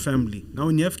manage your family. Now,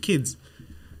 when you have kids,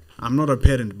 I'm not a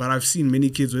parent, but I've seen many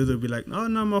kids where they'll be like, "Oh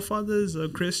no, my father's a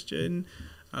Christian,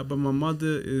 but my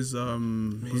mother is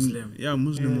Muslim. Muslim or Yeah,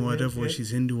 whatever, yeah. she's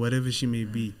Hindu, whatever she may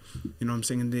be." You know what I'm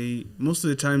saying? And they most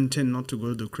of the time tend not to go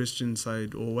to the Christian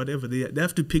side or whatever. They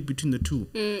have to pick between the two.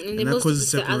 And that most causes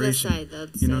it's the other separation. side,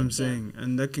 I'd You know what say, I'm saying?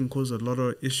 And that can cause a lot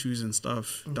of issues and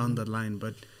stuff down the line.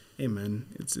 But hey, man,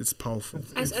 it's powerful.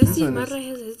 I see Mara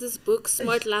has this book,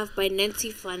 Smart Love by Nancy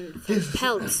Van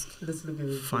Pelt. Let's look at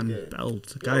it. Fun Okay.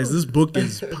 belt, guys. This book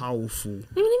is powerful.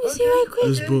 Let me see right quick.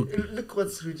 This book. Look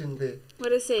what's written there. What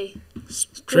does it say?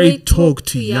 Straight talk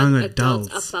to young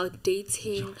adults. about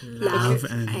dating, Love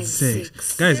and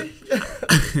sex. Guys,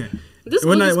 This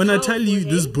when book I is when I tell powerful, you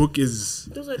this hey? book is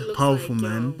This is what it looks powerful, like,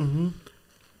 man. Mm-hmm.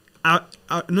 Not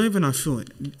even I feel it.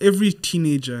 Every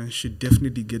teenager should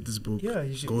definitely get this book. Yeah,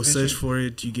 you should Go search for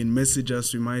it. You can message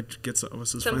us. We might get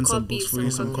find some books for you,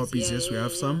 some copies. Yes, we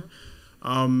have some.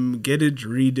 Get it,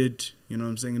 read it. You know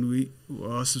what I'm saying? And we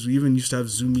even used to have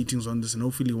Zoom meetings on this, and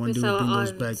hopefully one With day we'll our bring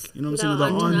those aunts. back. You know what With I'm saying? With our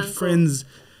our aunt and aunt, uncle. friends,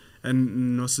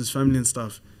 and his family and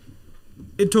stuff.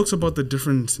 It talks about the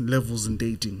different levels in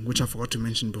dating, which I forgot to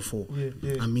mention before.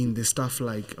 Yeah. I mean, there's stuff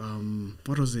like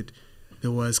what was it?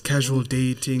 There was casual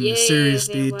dating, Yeah, serious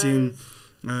there dating,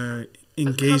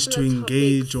 engaged to couple of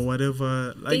engage topics. or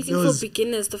whatever. Like Dating those, for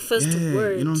beginners, the first yeah,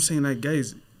 word. you know what I'm saying? Like,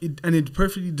 guys, it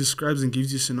perfectly describes and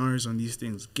gives you scenarios on these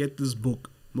things. Get this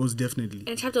book, most definitely.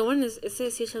 And chapter 1 is, it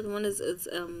says here, chapter 1 is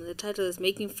the title is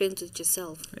Making Friends with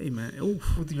Yourself. Hey, man.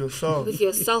 Oof. With yourself. With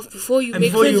yourself before you And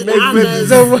make before friends you with Make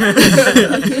friends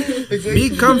others. with someone. Be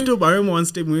comfortable. I remember one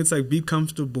statement where it's like, be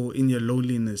comfortable in your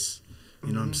loneliness.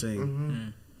 You know what I'm saying? Mm-hmm.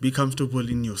 Be comfortable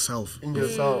in yourself. In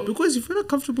yourself. Because if you're not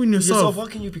comfortable in In yourself, how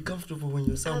can you be comfortable when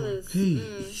you're someone? Others. hey,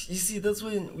 You see, that's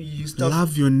when you start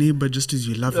love your neighbor just as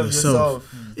you love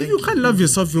yourself. If Thank you can't love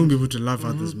yourself, you won't be able to love Mhm.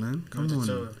 others, man. Come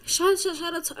on. Shout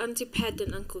out to Auntie Pat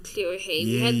and Uncle Cleo. Hey,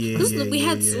 we Yeah, had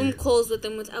yeah. Zoom calls with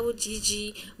them with our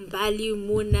Gigi, Mbali,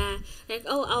 Mona, like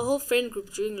our whole friend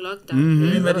group during lockdown.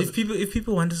 Mhm. hey. But if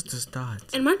people want us to start,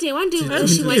 And one day I we mean,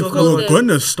 she might if call We're them.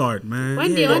 gonna start, man.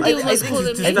 One day Yeah. we I must think call it's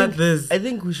them. to Hey, start this. I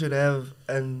think we should have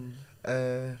an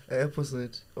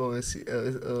episode or some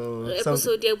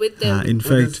episode yeah with them. In What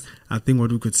fact, is- I think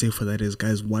what we could say for that is,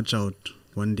 guys, watch out.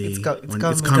 One day, It's when coming.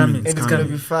 it's coming. and It's it's gonna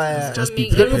coming. be fire. Just be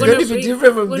Coming, and we're It's gonna gonna be bring-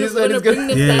 different from we're this gonna one. It's bring gonna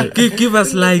them Yeah. back. give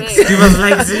us Bring them likes. back. Give us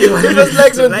likes. Give us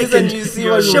likes on Like this and and you see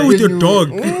what share we with your bring dog.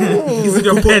 you. Ooh. Is it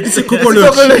your pet? It's a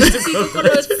coconut.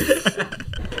 Cockroach.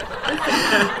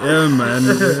 Yeah, man.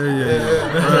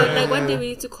 Yeah. Like one day we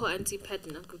need to call Auntie Pat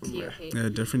and Uncle Cleo. Hey. Yeah,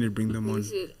 definitely bring them on.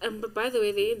 But by the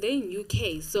way, they're in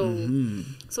UK, so Mhm.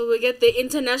 so we get the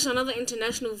another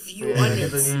international view on Get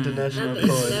it. an international Another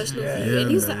call. international Yeah. view, Yeah,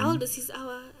 and he's man. the eldest. He's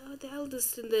the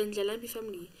eldest in the Njalambi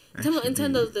family. In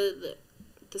terms of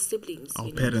the siblings, Our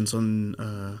you know. parents on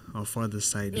our father's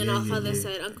side. And Yeah, our yeah, father's yeah.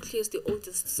 side, Uncle Cleo is the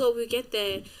oldest. So we get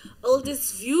the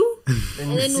oldest view,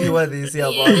 And then you see we- what they say yeah,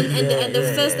 about and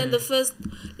it. the first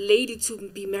lady to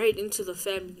be married into the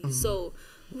family. Mm-hmm. So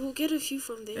we'll get a few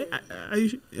from there.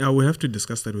 I will have to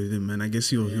discuss that with him, man. I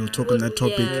guess he'll talk on that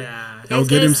topic. Yeah. Yeah. I'll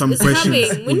get him some It's questions.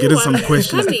 coming. We'll We get him know some what-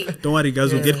 questions. it's coming. Don't worry,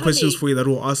 guys. We'll Yeah. get questions Coming. for you that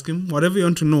we'll ask him. Whatever you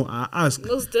want to know, I ask.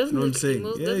 Most You definitely. know what I'm saying?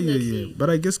 Most Yeah. definitely. But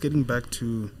I guess getting back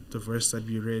to the verse that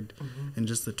we read Mhm. and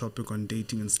just the topic on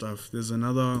dating and stuff, there's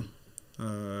another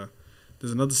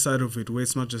side of it where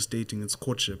it's not just dating, it's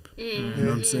courtship. Mm. You know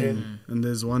what I'm Yeah. saying? And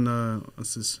there's one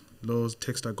what's this little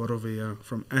text I got over here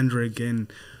from Andrew again.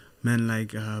 Man,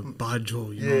 like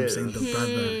Bajo, you know what I'm Yeah. saying? The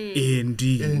brother Hmm.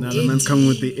 A&D. Now the A&D. man's coming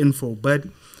with the info. But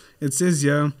it says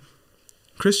here,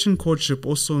 Christian courtship,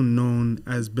 also known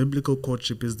as biblical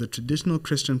courtship, is the traditional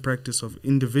Christian practice of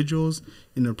individuals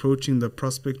in approaching the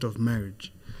prospect of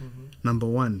marriage. Mhm. Number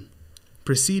one,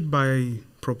 proceed by a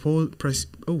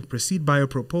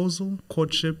proposal.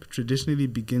 Courtship traditionally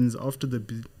begins after the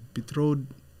betrothal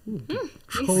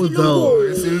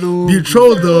It's a loop.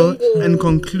 betrothal and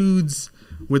concludes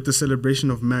with the celebration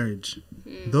of marriage.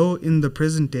 Though in the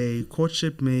present day,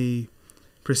 courtship may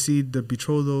precede the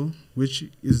betrothal, which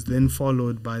is then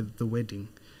followed by the wedding.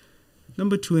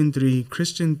 Number 2 and 3,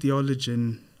 Christian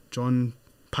theologian John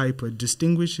Piper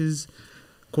distinguishes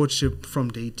courtship from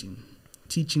dating.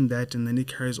 teaching that, and then it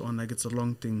carries on like it's a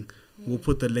long thing. We'll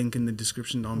put the link in the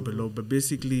description down below. But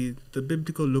basically, the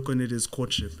biblical look on it is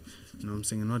courtship. You know what I'm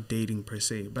saying? Not dating per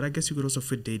se. But I guess you could also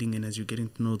fit dating in as you're getting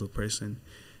to know the person.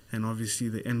 And obviously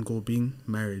the end goal being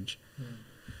marriage.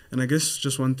 And I guess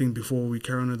just one thing before we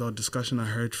carry on with our discussion, I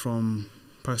heard from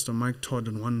Pastor Mike Todd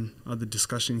in one other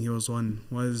discussion he was on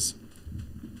was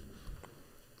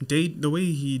the way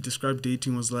he described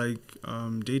dating was like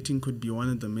dating could be one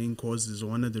of the main causes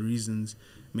or one of the reasons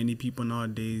many people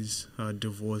nowadays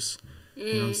divorce.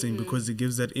 You know what I'm saying? Because it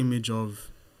gives that image of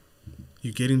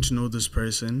you getting to know this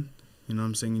person, you know what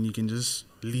I'm saying, and you can just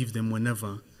leave them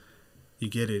whenever. You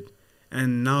get it.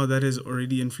 And now that has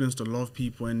already influenced a lot of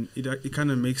people, and it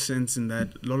kind of makes sense in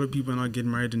that a lot of people now get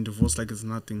married and divorced like it's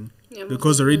nothing. Yeah,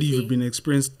 because already you've been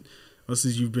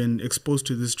you've been exposed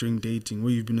to this during dating,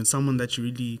 where you've been with someone that you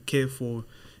really care for,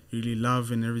 really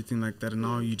love and everything like that, and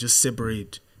now you just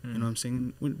separate. You know what I'm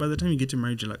saying? By the time you get to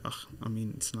marriage, you're like, I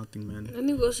mean, it's nothing, man. Let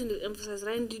me go to emphasize,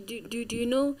 Ryan, did you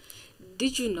know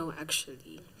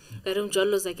actually that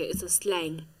Mjolo is it's a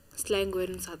slang word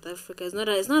in South Africa. It's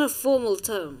not a formal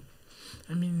term.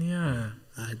 I mean, yeah.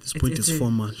 At this point, it's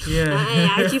formal. Yeah.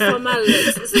 I keep formal.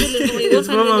 It's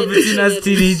formal between us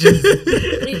teenagers.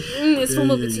 It's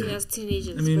formal between us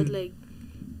teenagers. I mean, but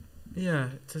yeah,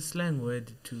 it's a slang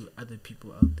word to other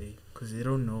people out there because they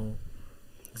don't know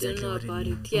exactly what it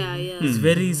means. Yeah. It's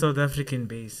very South African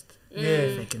based,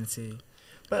 if I can say.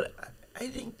 But I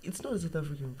think it's not South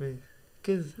African based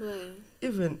because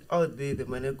even out there they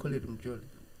might not call it Mjolo,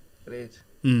 right?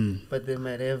 But they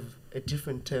might have a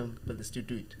different term, but they still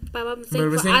do it. But I'm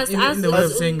saying for us, in the way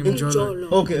of saying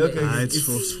Mjolo. Okay. It's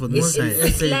for the side.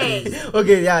 It's slang.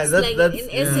 Okay, yeah, that's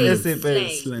essay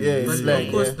based. Slang. Yeah, but slang.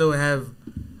 of course, they'll have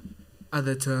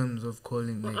other terms of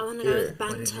calling I want to go with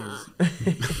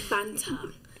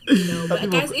banter. You know, but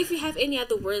guys, if you have any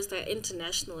other words that are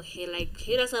international here,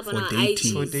 hit us up on our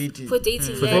IG. For dating.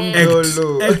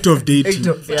 Act of dating.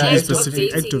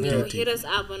 Specific act of dating. Hit us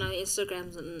up on our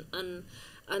Instagrams and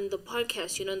on the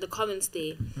podcast, in the comments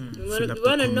there. We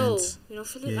want to know,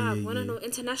 fill it up. We want to know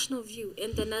international view,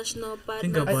 international. But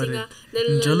think about it.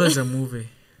 Mjolo is a movie.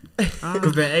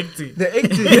 Because they're acting.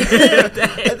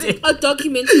 A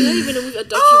documentary, not even a movie, a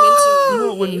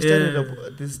documentary. When we started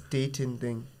up this dating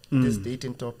thing, this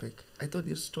dating topic, I thought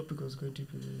this topic was going to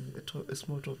be a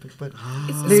small topic, but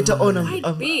later on,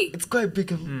 it's quite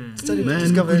big. I'm starting to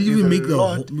discover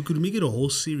we could make it a whole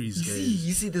series, guys.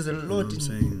 You see, there's a lot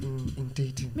in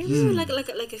dating. Maybe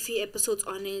like a few episodes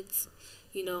on it,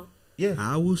 Yeah,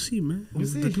 I will see, man.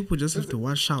 The people just have to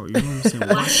watch out. You know what I'm saying?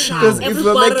 Watch out. Because if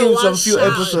we're making some few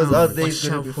episodes out there, it's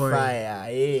gonna be fire.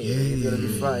 It's gonna be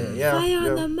fire. Yeah, fire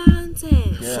on the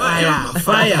mountain.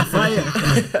 Fire.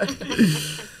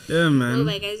 Yeah, man. Oh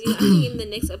my guys, I think in the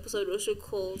next episode we should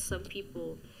call some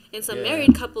people and some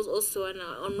married couples also on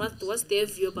what's their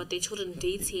view about their children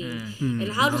dating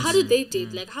and how do they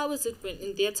date? Like how was it when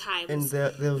in their times and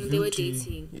their when they were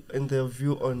dating and their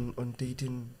view on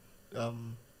dating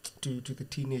to the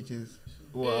teenagers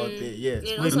who are out there. Yes,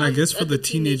 and I guess for the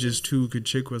teenagers too, we could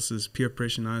check what's this peer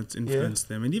pressure how it's influenced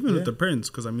them, and even with the parents,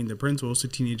 because I mean the parents were also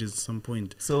teenagers at some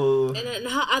point. So and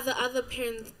how other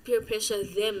parents peer pressure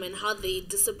them and how they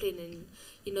discipline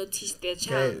and teach their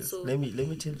child. Guys, so let me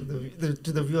tell to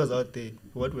the viewers out there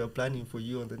what we are planning for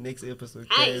you on the next episode.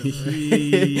 There's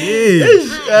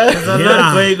a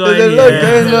lot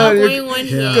going on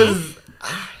here.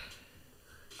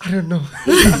 I don't know.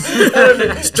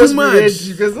 It's too much. It's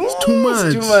too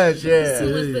much. Yeah. It's too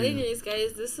much. But anyways,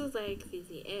 guys, this is like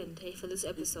the end for this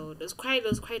episode. It was quite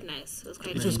nice. It was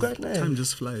quite nice. Time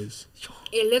just flies.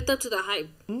 It lived up to the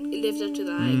hype.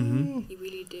 It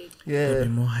really did. Yeah. There'll be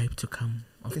more hype to come.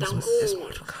 There's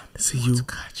more to come. See you.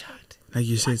 Like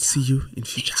you said, see you in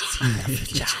future.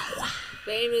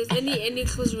 But anyways, any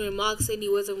closing remarks, any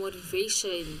words of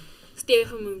motivation? Stay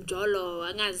away from Mjolo,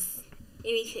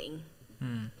 anything.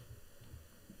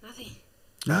 Nothing.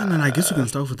 No, I guess you can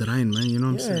start with the Ryan, man. You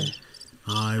know what I'm saying?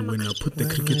 I when I put the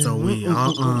crickets away.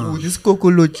 This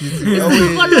cockroach is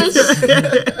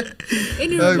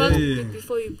Any remarks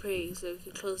before you pray, so we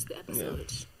can close the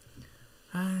episode.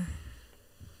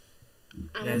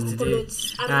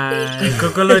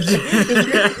 Cockroach.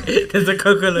 There's a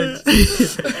cockroach.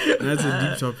 That's a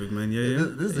deep topic, man. Yeah.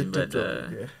 This is a deep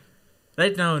topic.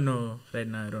 Right now, no. Right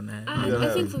now, I don't have.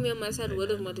 I think for me on my side,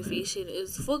 word of motivation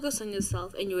is focus on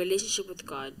yourself and your relationship with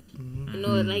God.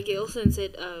 Like it also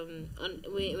said,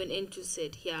 when Andrew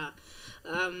said,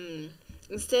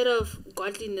 instead of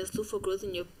godliness, look for growth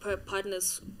in your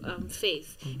partner's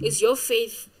faith. Is your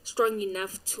faith strong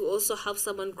enough to also help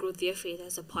someone grow their faith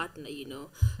as a partner, you know?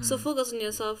 So focus on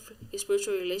yourself, your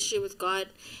spiritual relationship with God,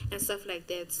 and stuff like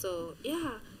that. So,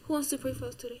 yeah. Who wants to pray for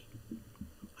us today?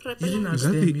 You didn't Is that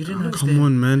understand. You the, didn't come understand.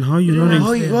 on, man. How you You not? didn't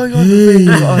How you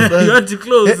understand. You had to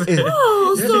close.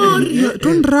 Oh, sorry. Yeah,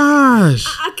 don't rush.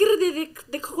 I carry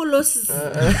the cockolosis.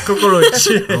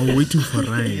 Cockroach. I'm waiting for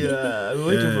Ryan. Yeah, I'm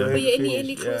waiting for But her yeah, to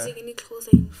any finish, closing, yeah. any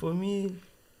closing? For me,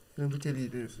 let me tell you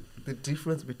this: the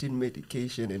difference between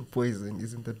medication and poison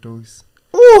is in the dose.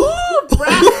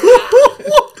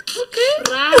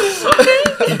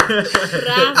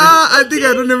 I think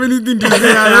I don't have anything to say.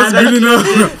 That's good enough.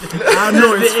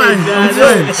 No, it's fine. I'm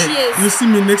fine. You Cheers. see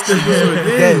me next episode.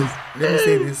 Hey. Guys, let me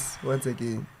say this once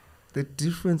again: the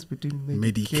difference between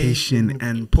Medication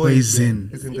and poison.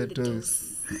 is in the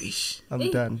dose. Eish.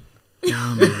 I'm done.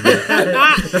 Yeah, man.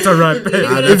 That's a wrap.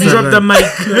 That's Drop a the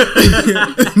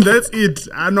mic. That's it.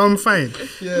 I know I'm fine.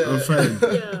 Yeah. I'm fine.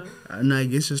 Yeah. And I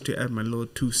guess just to add my little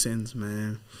 2 cents,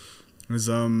 man, was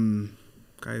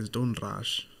guys, don't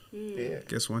rush. Yeah.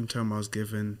 Guess one term I was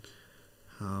given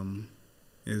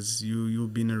is you'll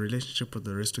be in a relationship for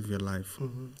the rest of your life.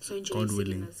 Mm-hmm. So enjoy God seeing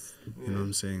willing. us. You know what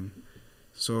I'm saying?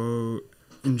 So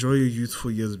enjoy your youthful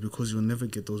years because you'll never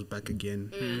get those back again.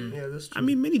 Yeah, that's true. I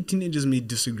mean, many teenagers may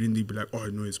disagree and they'll be like, oh,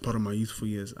 no, it's part of my youthful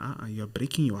years. You're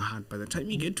breaking your heart. By the time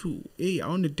you get to, hey, I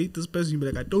want to date this person, you'll be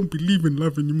like, I don't believe in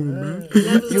love anymore, man. Love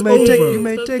is you might take over. you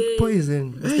might take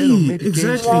poison instead of Hey, medication.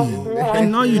 exactly.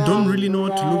 And now you don't really know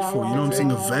what to look for. You know what I'm saying?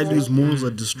 The values, morals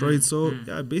are destroyed. So,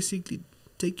 yeah, basically,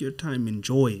 take your time,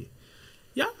 enjoy.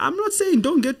 Yeah, I'm not saying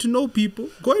don't get to know people.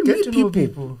 Go and Get meet to people. know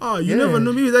people. You Yeah. never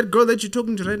know. Maybe that girl that you're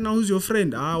talking to right now who's your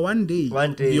friend. One day.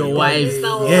 One day. Your wife. It's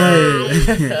the Yeah.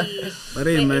 wife. But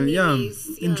hey, man,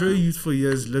 anyways, enjoy your youthful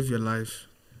years, live your life,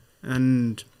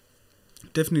 and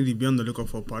definitely be on the lookout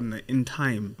for a partner in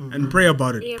time and pray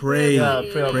about it. Yeah, pray. Yeah,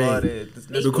 Yeah. pray Pray. about it. Let's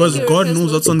Because make your God request knows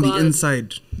known what's to on the God.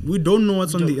 inside. We don't know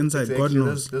what's on the inside. Exactly, God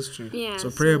knows. That's true. Yeah.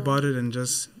 So pray about it and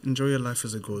just enjoy your life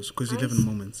as it goes because you live in the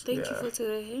moments. Thank you Yeah. for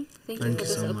today. Hey? Thank Thank you you for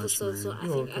so this much, episode. man. So You're I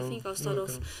welcome. think I'll start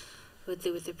off with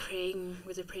the praying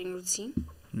routine.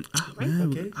 Right? Man,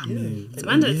 Okay, I yeah. mean, It's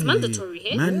yeah, mandatory,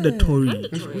 hey? Mandatory.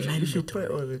 Mandatory. You should pray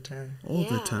all the time. All yeah,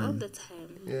 the all time. the time.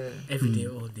 Yeah. Every day,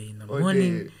 all day, in the All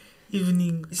morning, day.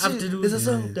 evening, You see, afternoon. There's a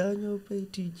song, Yeah. Daniel pray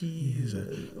to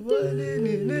Jesus.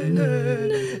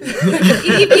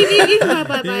 Even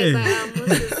by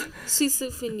Moses, Sweet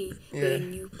Symphony. Yeah.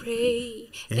 When you pray,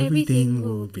 Everything everything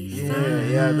will will be be Yeah,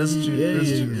 fine. yeah, that's true. Yeah, That's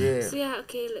yeah, true. yeah. Yeah. So yeah,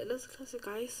 okay, let's close it,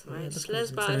 guys. Right, let's let's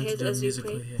close it. bow our Time to heads do a as we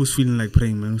musical pray. here. Who's feeling like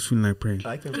praying, man? Who's feeling like praying?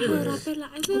 I can Oh, pray. Raphael,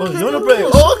 I don't Oh, know. you wanna pray?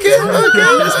 Oh, okay, Alright,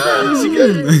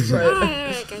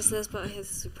 guys, let's bow our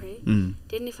heads as we pray. Mm.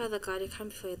 Dearly Father God, I come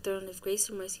before your throne of grace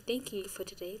and mercy, thanking you for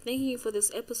today. Thanking you for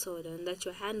this episode and that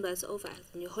your hand was over us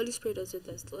and your Holy Spirit was with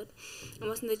us, Lord.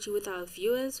 I'm asking that you with our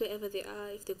viewers, wherever they are,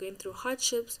 if they're going through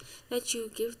hardships, that you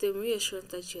give them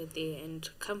reassurance that you're there and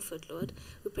comfort, Lord.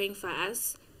 We're praying for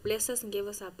us. Bless us and give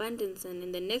us abundance. And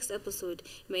in the next episode,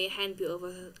 may your hand be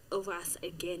over us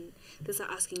again. This I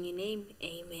ask in your name.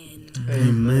 Amen.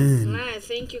 Amen. Alright,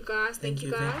 thank you guys. Thank you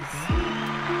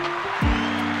guys.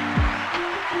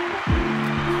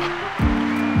 Thank you.